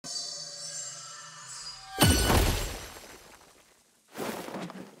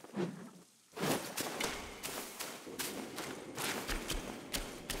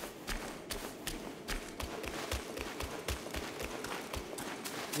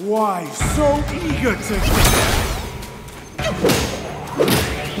Why so eager to get?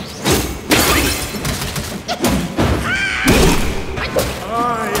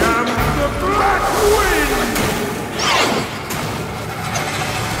 I am the Black Wind!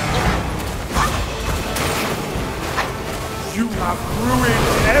 You have ruined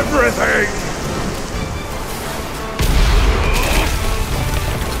everything!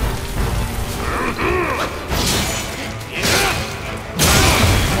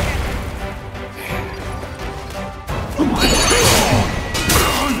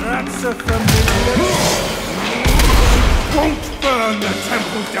 That's a familiar. Won't burn the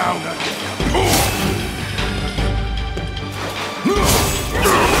temple down again.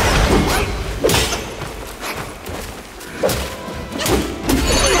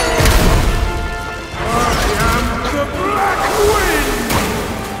 I am the Black Wind!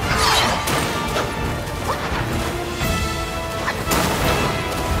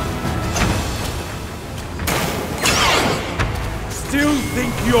 Still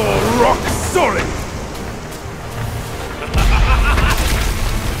think you're rock solid?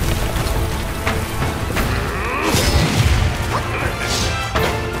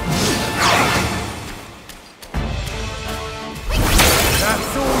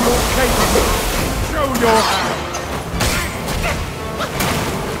 That's all you're capable of. Show your hand.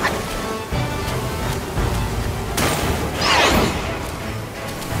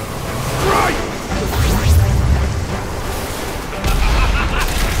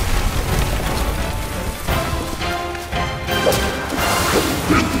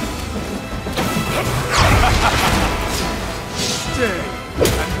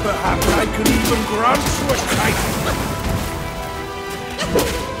 And perhaps I can even grant you a title.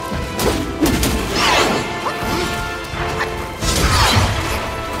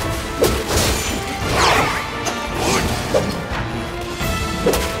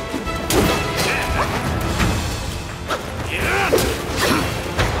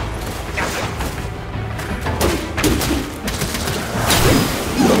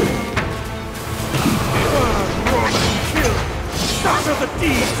 The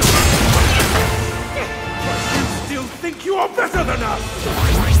deeds! But you still think you are better than us!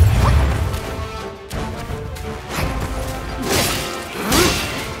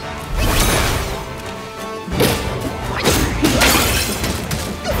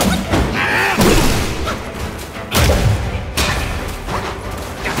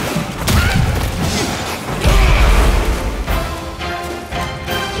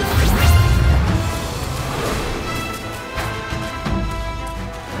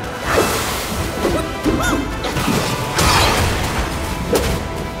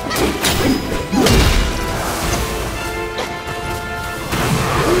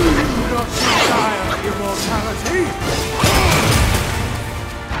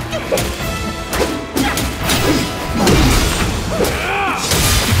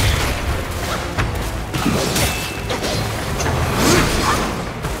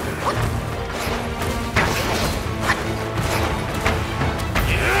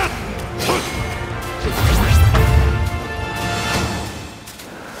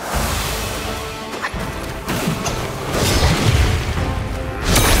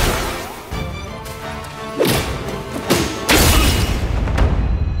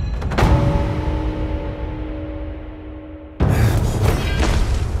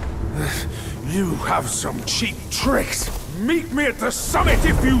 You have some cheap tricks! Meet me at the summit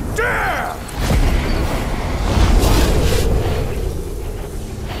if you dare!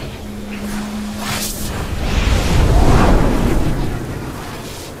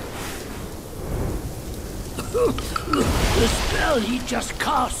 The spell he just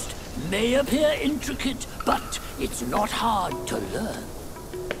cast may appear intricate, but it's not hard to learn.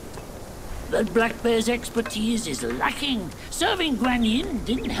 The Black Bear's expertise is lacking. Serving Guan Yin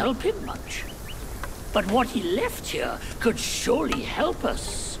didn't help him much. But what he left here could surely help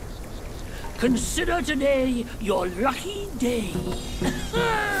us. Consider today your lucky day.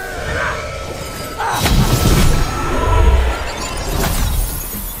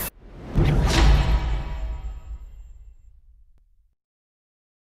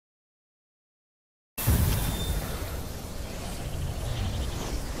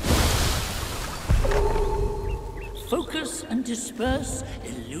 Focus and disperse,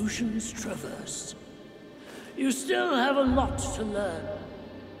 illusions traverse. You still have a lot to learn,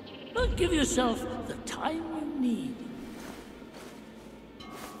 but give yourself the time you need.